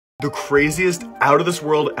the craziest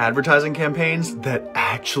out-of-this-world advertising campaigns that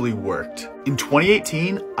actually worked. In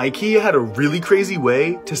 2018, IKEA had a really crazy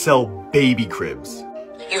way to sell baby cribs.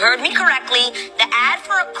 You heard me correctly. The ad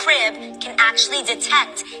for a crib can actually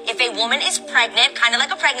detect if a woman is pregnant, kind of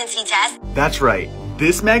like a pregnancy test. That's right.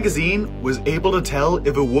 This magazine was able to tell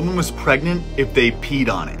if a woman was pregnant if they peed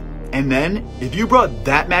on it. And then, if you brought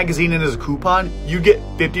that magazine in as a coupon, you'd get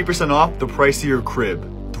 50% off the price of your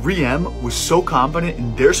crib. 3M was so confident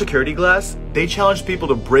in their security glass, they challenged people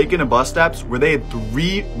to break into bus stops where they had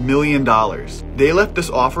 $3 million. They left this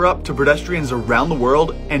offer up to pedestrians around the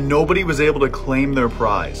world and nobody was able to claim their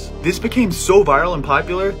prize. This became so viral and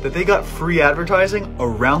popular that they got free advertising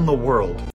around the world.